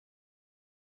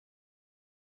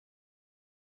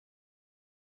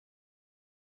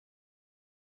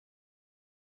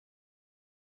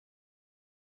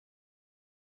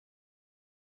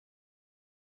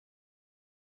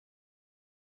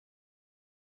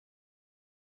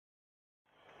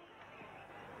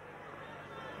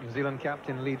New Zealand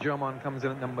captain Lee Germon comes in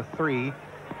at number 3.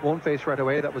 Won't face right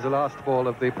away. That was the last ball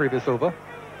of the previous over.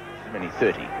 Many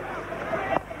 30.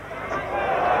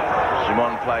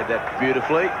 Germon played that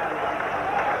beautifully.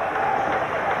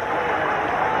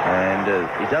 And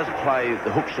he does play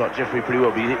the hook shot, Jeffrey, pretty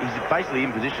well. But he's basically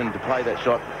in position to play that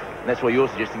shot. And that's why you're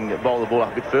suggesting that bowl the ball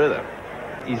up a bit further.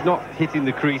 He's not hitting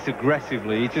the crease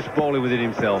aggressively. He's just bowling with it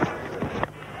himself.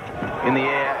 In the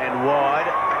air and wide.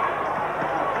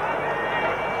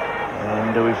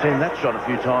 And we've seen that shot a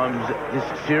few times this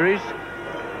series.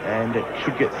 And it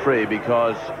should get 3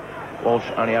 because Walsh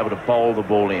only able to bowl the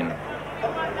ball in.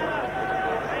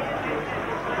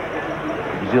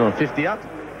 New Zealand 50 up.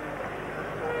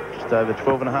 Just over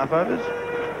 12.5 overs.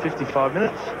 55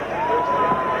 minutes.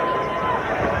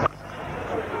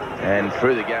 And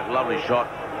through the gap, lovely shot.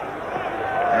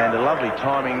 And a lovely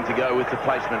timing to go with the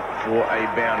placement for a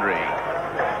boundary.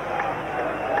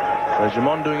 So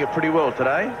Germon doing it pretty well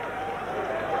today.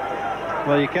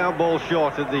 Well, you can't bowl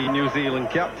short at the New Zealand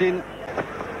captain.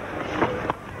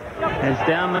 As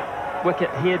down the wicket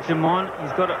here, Germon.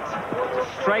 He's got it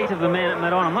straight of the man at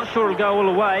mid-on. I'm not sure it'll go all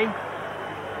the way.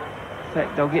 In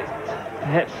fact, they'll get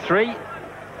perhaps 3.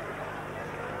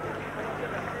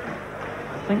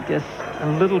 I think there's a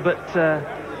little bit,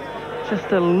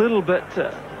 just a little bit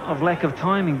of lack of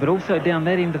timing, but also down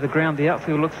that end of the ground, the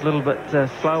outfield looks a little bit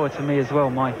slower to me as well,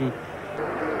 Mikey.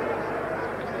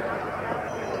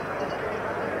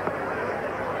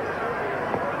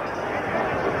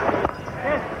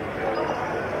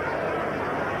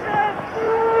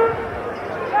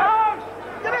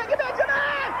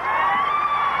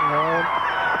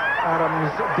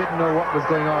 Didn't know what was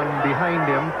going on behind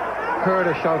him, heard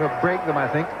a shout of break them, I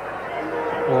think,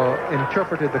 or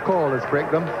interpreted the call as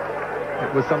break them.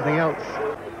 It was something else.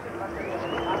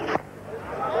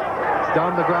 It's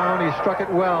down the ground, he struck it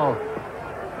well.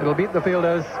 It'll beat the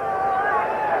fielders.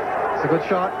 It's a good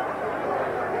shot.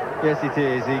 Yes, it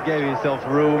is. He gave himself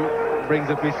room, brings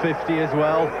up his 50 as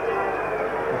well.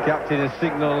 The captain has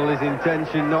signalled his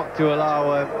intention not to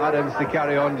allow Adams to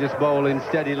carry on just bowling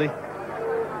steadily.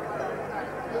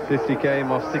 50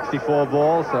 came off 64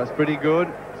 balls, so that's pretty good.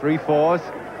 3 4s.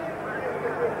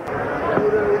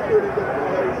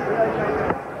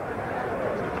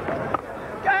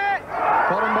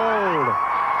 Bottom bowled.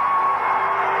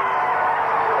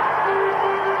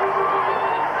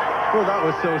 Well, that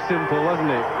was so simple, wasn't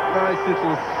it? Nice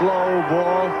little slow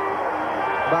ball.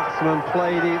 Batsman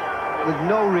played it with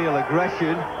no real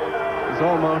aggression. It's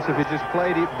almost if he just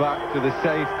played it back to the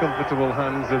safe, comfortable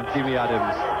hands of Jimmy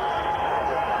Adams.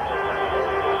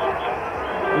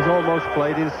 It was almost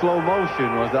played in slow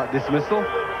motion, was that dismissal?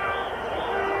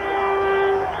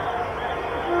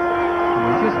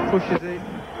 And he just pushes it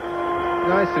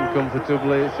nice and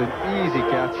comfortably. It's an easy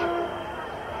catch.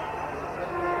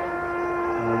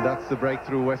 And that's the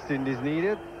breakthrough West Indies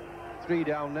needed. 3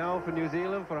 down now for New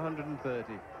Zealand for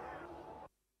 130.